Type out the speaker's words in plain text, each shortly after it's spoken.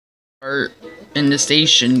Are in the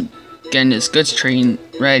station getting his goods train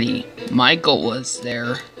ready. Michael was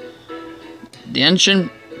there. The engine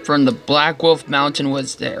from the Black Wolf Mountain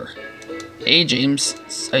was there. Hey James,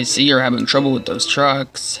 I see you're having trouble with those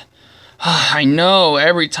trucks. I know,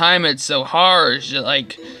 every time it's so harsh,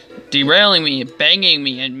 like derailing me, banging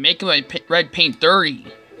me, and making my red paint dirty.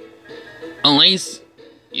 At least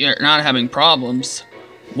you're not having problems.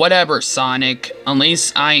 Whatever, Sonic. At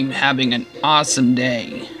least I'm having an awesome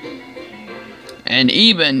day. And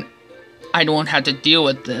even, I don't have to deal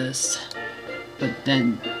with this. But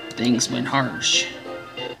then, things went harsh.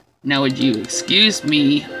 Now would you excuse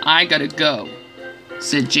me, I gotta go,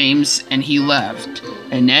 said James, and he left.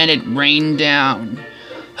 And then it rained down.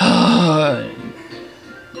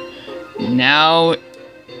 Now,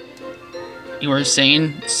 you were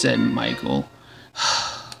saying, said Michael.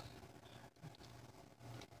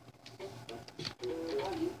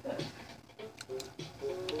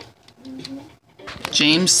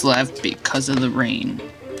 James left because of the rain.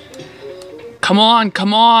 Come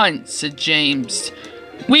on, said James.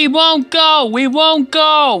 We won't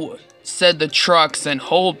go, said the trucks, and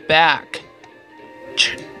hold back.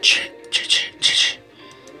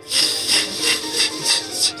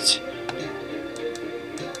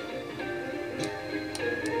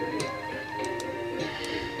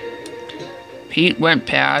 Pete went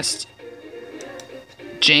past.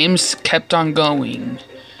 James kept on going.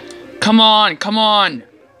 Come on,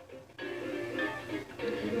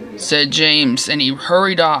 said James, and he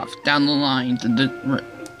hurried off down the line to the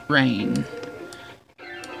rain.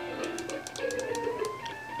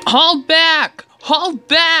 Hold back,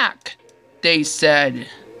 they said.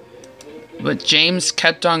 But James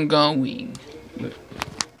kept on going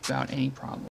without any problem.